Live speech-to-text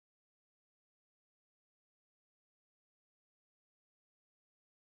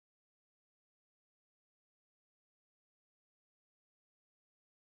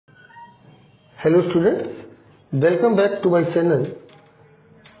Hello students, welcome back to my channel.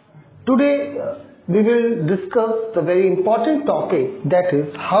 Today we will discuss the very important topic, that is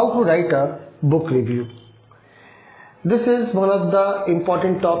how to write a book review. This is one of the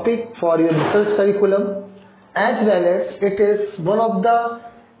important topic for your research curriculum, as well as it is one of the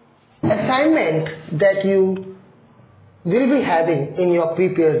assignment that you will be having in your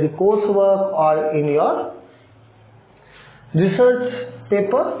previous coursework or in your research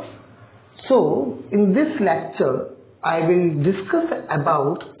paper. So, in this lecture, I will discuss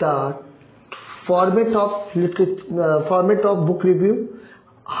about the format of book review,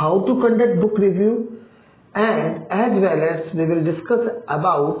 how to conduct book review, and as well as we will discuss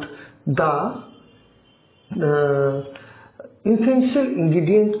about the essential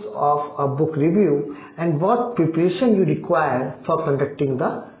ingredients of a book review and what preparation you require for conducting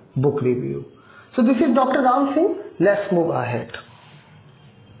the book review. So, this is Dr. Ram Singh. Let's move ahead.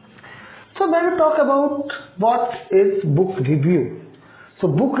 So when we talk about what is book review, so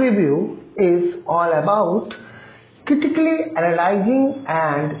book review is all about critically analyzing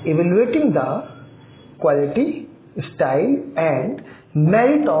and evaluating the quality, style and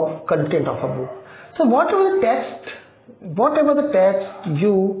merit of content of a book. So whatever the text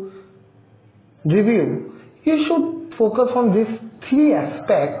you review, you should focus on these three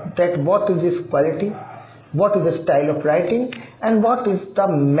aspects, that what is its quality, what is the style of writing, and what is the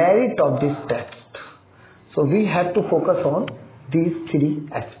merit of this text. So we have to focus on these three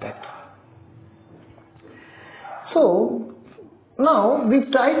aspects. So now we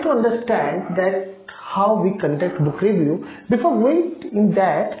try to understand that how we conduct book review. Before going in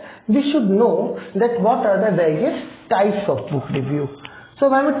that, we should know that what are the various types of book review. So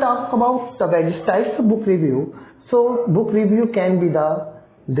when we talk about the various types of book review, so book review can be the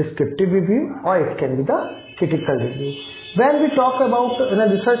descriptive review or it can be the critical review. When we talk about in a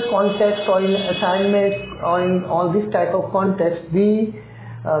research context or in assignments or in all this type of context, we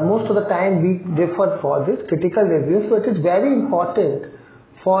most of the time we refer for this critical review. So it is very important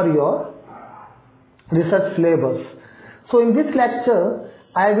for your research syllabus. So in this lecture,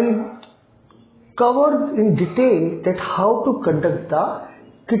 I will cover in detail that how to conduct the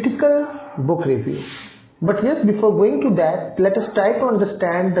critical book review. But yes, before going to that, let us try to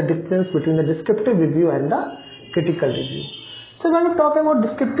understand the difference between the descriptive review and the critical review. So when we talk about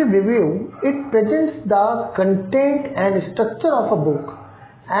descriptive review, it presents the content and structure of a book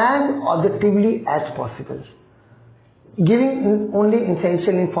as objectively as possible, giving only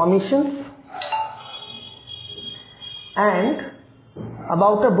essential information and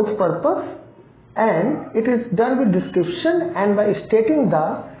about a book's purpose, and it is done with description and by stating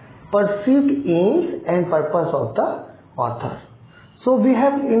the perceived aims and purpose of the author. So we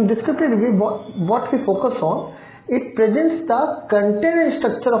have in descriptive review what we focus on, it presents the content and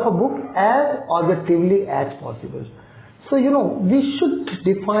structure of a book as objectively as possible. So we should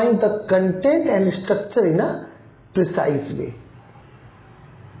define the content and structure in a precise way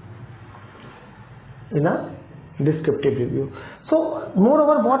in a descriptive review. So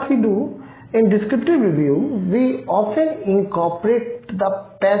moreover, what we do in descriptive review, we often incorporate the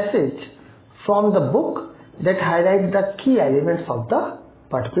passage from the book that highlight the key elements of the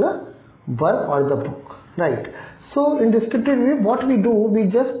particular work or the book, right? So in descriptive review, what we do, we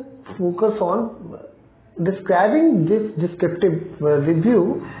just focus on describing this descriptive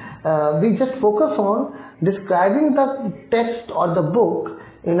review. We just focus on describing the text or the book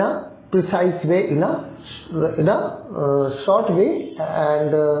in a precise way, in a short way,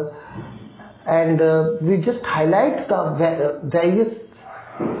 and we just highlight the various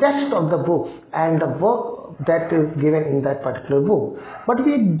text of the books and the work that is given in that particular book. But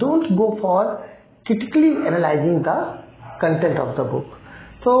we don't go for critically analyzing the content of the book.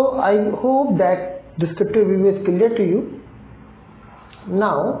 So I hope that descriptive review is clear to you.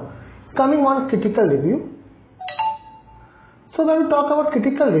 Now coming on critical review. So when we talk about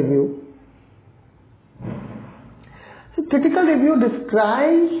critical review, critical review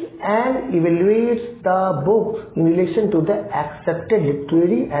describes and evaluates the books in relation to the accepted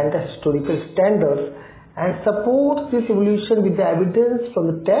literary and the historical standards and supports this evaluation with the evidence from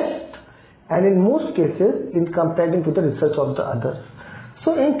the text and in most cases in comparing to the research of the others.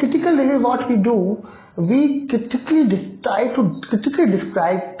 So in critical review, what we do, we try to critically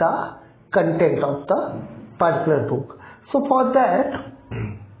describe the content of the particular book. So for that,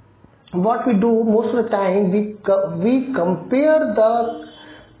 what we do most of the time, we compare the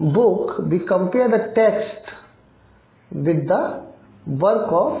book, we compare the text with the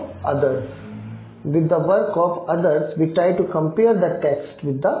work of others. With the work of others, we try to compare the text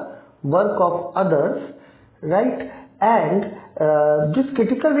with the work of others, right? and this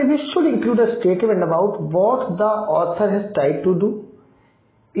critical review should include a statement about what the author has tried to do,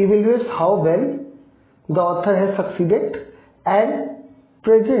 evaluates how well the author has succeeded, and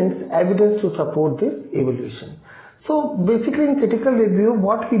presents evidence to support this evaluation. So basically in critical review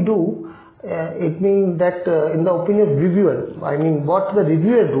what we do, it means that in the opinion of reviewer, what the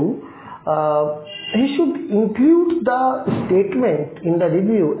reviewer do, he should include the statement in the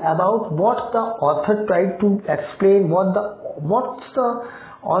review about what the author tried to explain, what the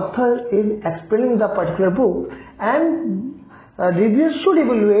author is explaining the particular book, and reviewer should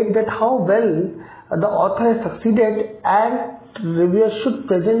evaluate that how well the author has succeeded, and reviewer should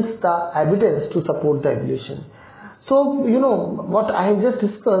present the evidence to support the evaluation. So what I have just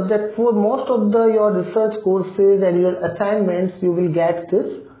discussed, that for most of your research courses and your assignments you will get this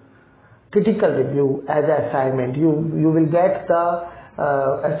critical review as an assignment. You will get the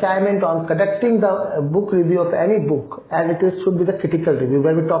assignment on conducting the book review of any book, and it should be the critical review.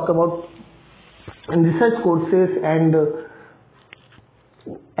 When we talk about in research courses and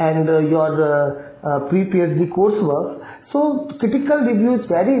your pre-PhD coursework, so critical review is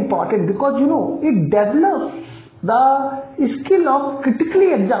very important because it develops the skill of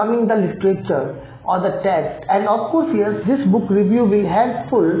critically examining the literature or the text, and of course yes, this book review will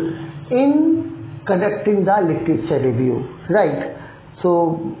helpful in conducting the literature review, right?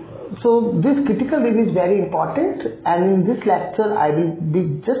 So this critical review is very important, and in this lecture I will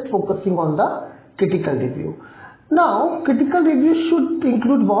be just focusing on the critical review. Now critical review should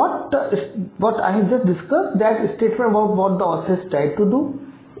include what I have just discussed, that statement about what the author has tried to do,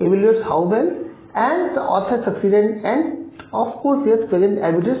 evaluates how well, and the author succeeded, and of course yes, present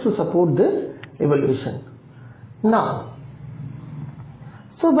evidence to support this evaluation. Now,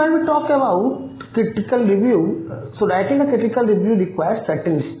 so when we talk about critical review, so writing a critical review requires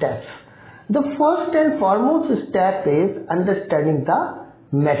certain steps. The first and foremost step is understanding the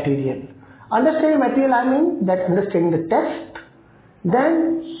material. Understanding material, I mean that understanding the text,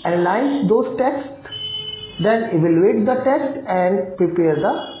 then analyze those texts, then evaluate the text and prepare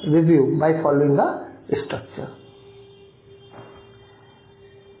the review by following the structure.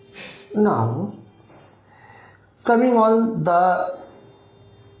 Now, coming on the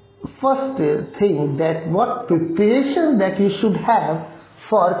first thing, that what preparation that you should have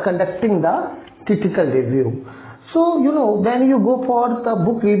for conducting the critical review. So when you go for the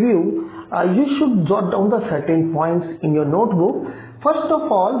book review, you should jot down the certain points in your notebook. First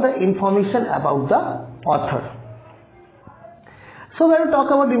of all, the information about the author. So when we talk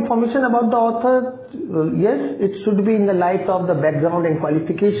about information about the author, yes, it should be in the light of the background and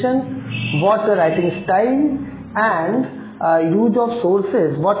qualification, what the writing style, and use of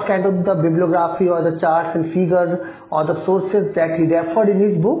sources, what kind of the bibliography or the charts and figures or the sources that he referred in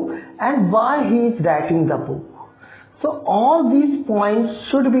his book, and why he is writing the book. So all these points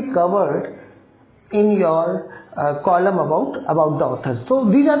should be covered in your column about the author.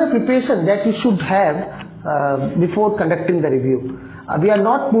 So these are the preparation that you should have before conducting the review. We are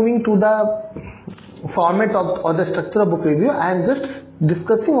not moving to the format of or the structure of book review. I am just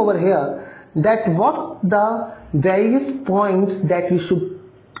discussing over here that what the various points that you should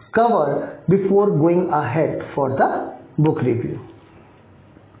cover before going ahead for the book review.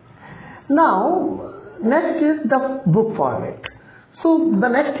 Now, next is the book format. So the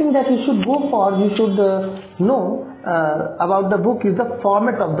next thing that you should go for, you should know about the book is the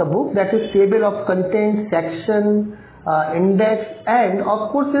format of the book, that is table of content, section, index, and of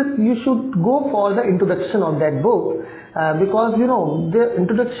course you should go for the introduction of that book because the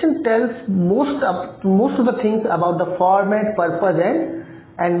introduction tells most of the things about the format, purpose,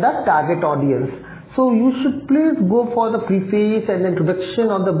 and the target audience. So you should please go for the preface and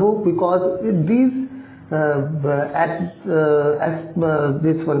introduction of the book, because these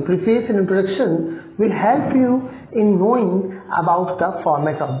this one preface and introduction will help you in knowing about the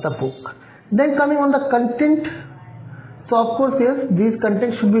format of the book. Then coming on the content, so of course yes, these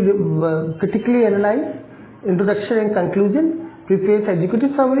content should be critically analyzed, introduction and conclusion, preface,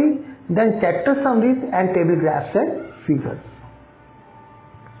 executive summary, then chapter summaries and table graphs and figures.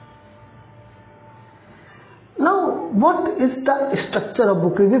 Now, what is the structure of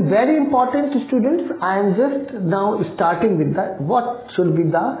book review? Very important, students. I am just now starting with what should be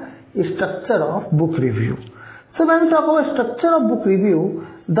the structure of book review. So when we talk about structure of book review,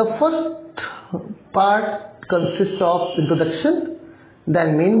 the first part consists of introduction,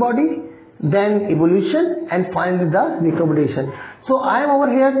 then main body, then evolution, and finally the recommendation. So I am over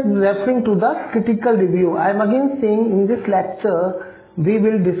here referring to the critical review. I am again saying in this lecture we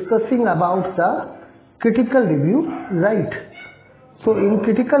will discussing about the critical review, right? So in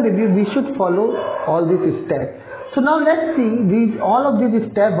critical review we should follow all these steps. So now let's see all of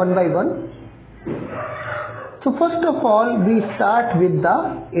these steps one by one. So first of all, we start with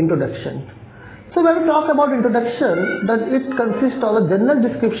the introduction. So when we talk about introduction, that it consists of a general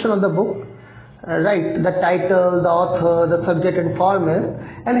description of the book, right? The title, the author, the subject and format,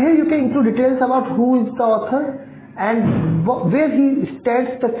 and here you can include details about who is the author and where he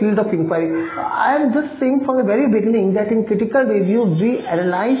stands the field of inquiry. I am just saying from the very beginning that in critical review we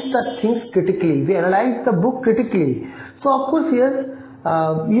analyze the things critically, we analyze the book critically. So of course here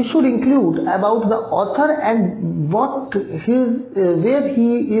you should include about the author and where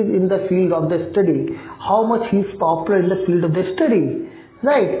he is in the field of the study, how much he is popular in the field of the study,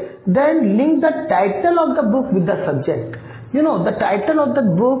 right? Then link the title of the book with the subject. You know, the title of the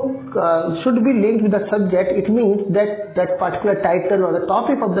book should be linked with the subject. It means that that particular title or the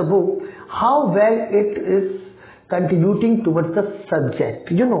topic of the book, how well it is contributing towards the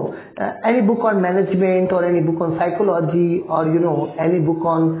subject. You know, any book on management or any book on psychology or any book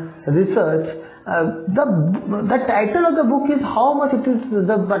on research, the title of the book is how much it is,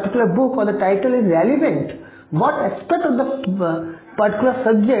 the particular book or the title is relevant. What aspect of the particular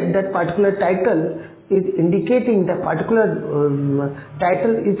subject that particular title is indicating, the particular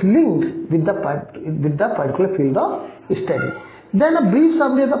title is linked with the particular field of study. Then a brief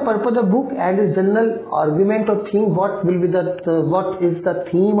summary of the purpose of the book and its general argument or theme. What is the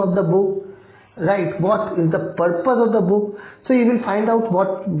theme of the book, right? What is the purpose of the book? So you will find out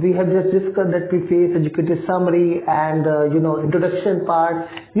what we have just discussed, that preface, executive summary, and introduction part.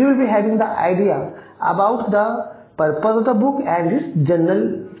 You will be having the idea about the purpose of the book and its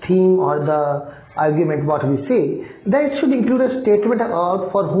general theme or the argument, what we say. Then it should include a statement about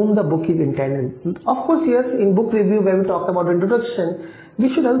for whom the book is intended. Of course, yes, in book review when we talk about introduction,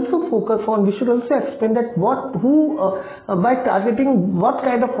 we should also explain that by targeting what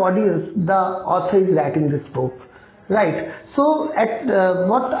kind of audience the author is writing this book, right? So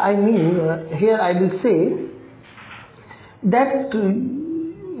what I mean here, I will say that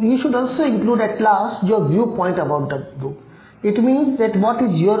you should also include at last your viewpoint about the book. It means that what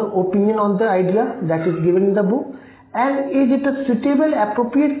is your opinion on the idea that is given in the book, and is it a suitable,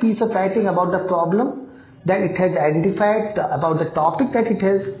 appropriate piece of writing about the problem that it has identified, about the topic that it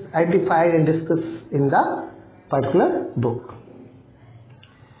has identified and discussed in the particular book.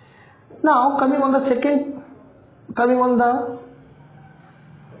 Now coming on the second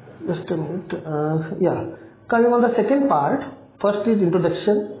part. First is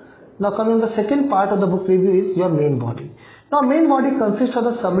introduction. Now coming on the second part of the book review is your main body. Now main body consists of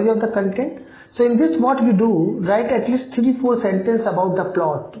the summary of the content. So in this what you do, write at least 3-4 sentences about the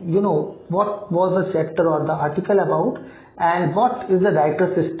plot. What was the chapter or the article about, and what is the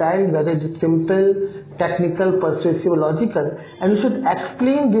writer's style, whether it is simple, technical, persuasive, logical, and you should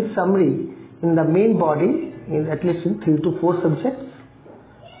explain this summary in the main body in at least 3-4 subjects.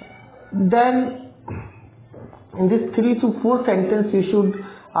 Then in this 3-4 sentences you should,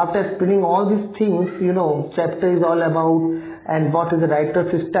 after explaining all these things, chapter is all about and what is the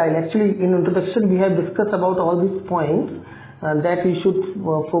writer's style. Actually in introduction we have discussed about all these points that you should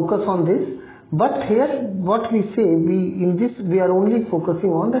focus on this. But here what we say, we are only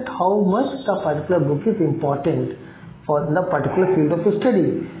focusing on that how much the particular book is important for the particular field of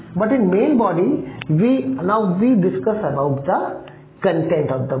study. But in main body we discuss about the content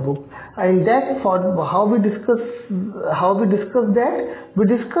of the book, and that for how we discuss that, we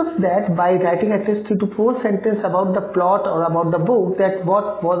discuss that by writing at least 3-4 sentences about the plot or about the book, that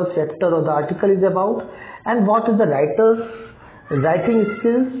what was the chapter or the article is about, and what is the writer's writing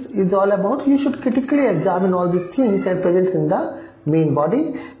skills is all about. You should critically examine all these things and present in the main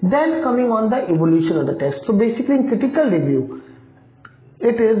body. Then coming on the evolution of the text. So basically in critical review,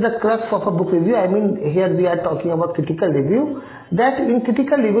 it is the crux of a book review. I mean, here we are talking about critical review. That in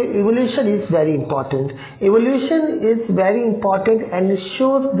critical review, evaluation is very important. Evaluation is very important and it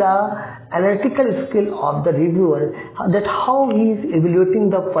shows the analytical skill of the reviewer, that how he is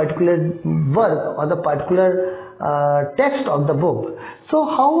evaluating the particular work or the particular text of the book. So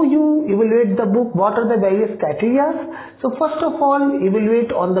how you evaluate the book, what are the various criteria? So first of all,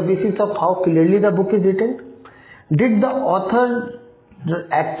 evaluate on the basis of how clearly the book is written. Did the author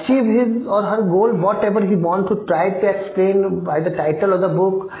achieve his or her goal, whatever he want to try to explain by the title of the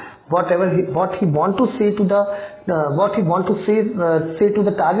book, what he want to say to the say to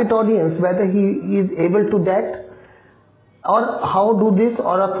the target audience, whether he is able to that, or how do this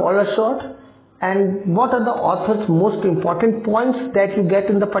or a fall short, and what are the author's most important points that you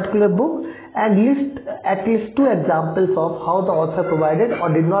get in the particular book, and list at least 2 examples of how the author provided or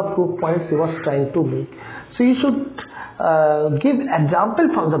did not prove points he was trying to make. So you should give example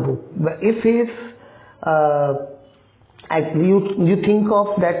from the book. If he is you think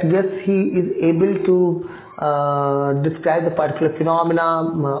of that, yes, he is able to describe the particular phenomena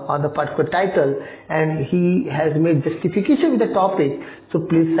or the particular title, and he has made justification with the topic. So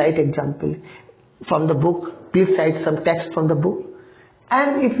please cite example from the book, please cite some text from the book.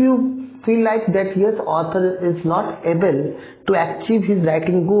 And if you feel like that, yes, author is not able to achieve his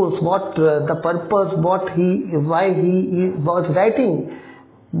writing goals, what the purpose, why he was writing.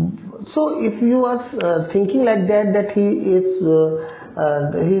 So if you are thinking like that he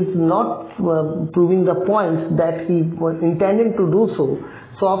is not proving the points that he was intending to do so.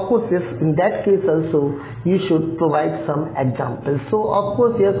 So of course, yes, in that case also you should provide some examples. So of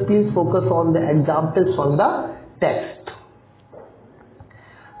course, yes, please focus on the examples from the text.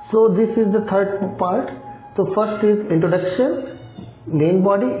 So this is the third part. So first is introduction, main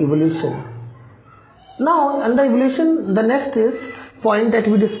body, evolution. Now under evolution, the next is point that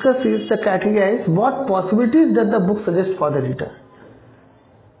we discuss is the criteria is what possibilities does the book suggest for the reader.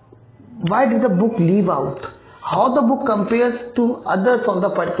 Why did the book leave out? How the book compares to others on the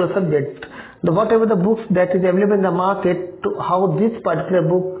particular subject. Whatever the books that is available in the market, to how this particular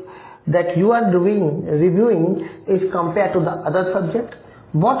book that you are reviewing is compared to the other subject.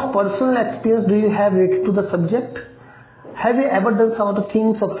 What personal experience do you have related to the subject? Have you ever done some of the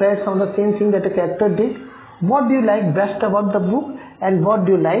things or felt some of the same thing that a character did? What do you like best about the book and what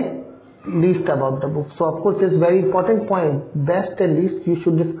do you like least about the book? So of course, it's very important point, best and least you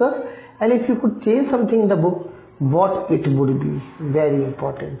should discuss, and if you could change something in the book, what it would be, very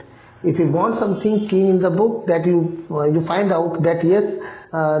important. If you want something change in the book, that you find out that yes,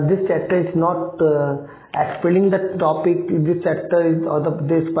 this chapter is not explaining the topic, this chapter is, or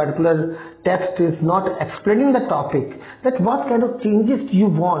this particular text is not explaining the topic, that what kind of changes you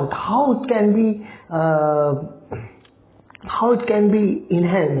want, how it can be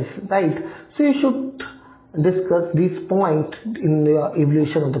enhanced, right? So you should discuss these points in the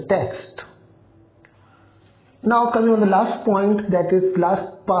evaluation of the text. Now coming on the last point, that is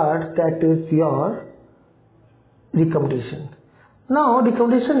last part, that is your recommendation. Now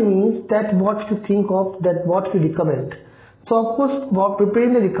recommendation means that what you think of, that what you recommend. So of course, while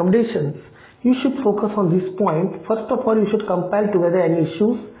preparing the recommendations, you should focus on this point. First of all, you should compile together any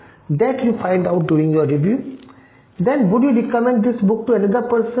issues that you find out during your review. Then would you recommend this book to another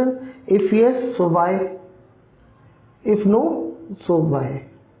person? If yes, so why? If no, so why?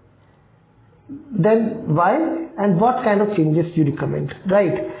 Then why and what kind of changes you recommend,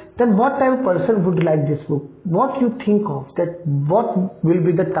 right? Then what type of person would like this book? What you think of, that what will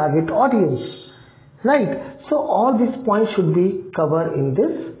be the target audience, right? So all these points should be covered in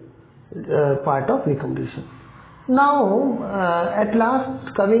this part of recommendation. Now at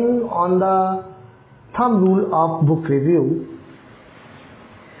last, coming on the thumb rule of book review,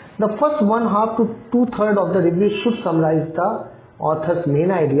 the first 1/2 to 2/3 of the review should summarize the author's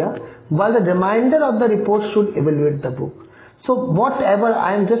main idea, while the remainder of the report should evaluate the book. So whatever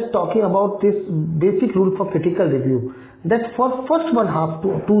I am just talking about, this basic rule for critical review, that for first 1/2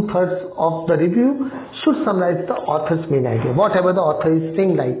 to 2/3 of the review should summarize the author's main idea, whatever the author is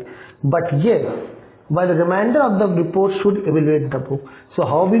saying, like. But yes, while the remainder of the report should evaluate the book. So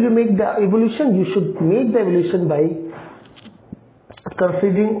how will you make the evaluation? You should make the evaluation by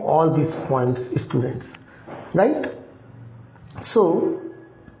considering all these points, students, right? So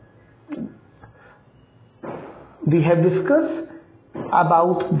we have discussed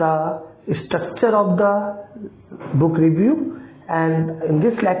about the structure of the book review, and in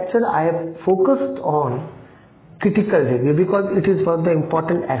this lecture I have focused on critical review because it is one of the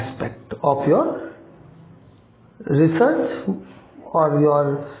important aspect of your research or your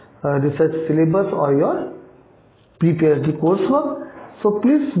research syllabus or your pre-PhD coursework. So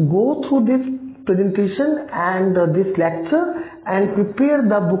please go through this presentation and this lecture and prepare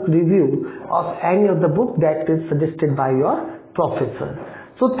the book review of any of the book that is suggested by your professor.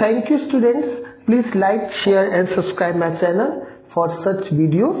 So thank you, students. Please like, share and subscribe my channel for such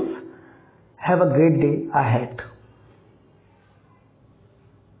videos. Have a great day ahead.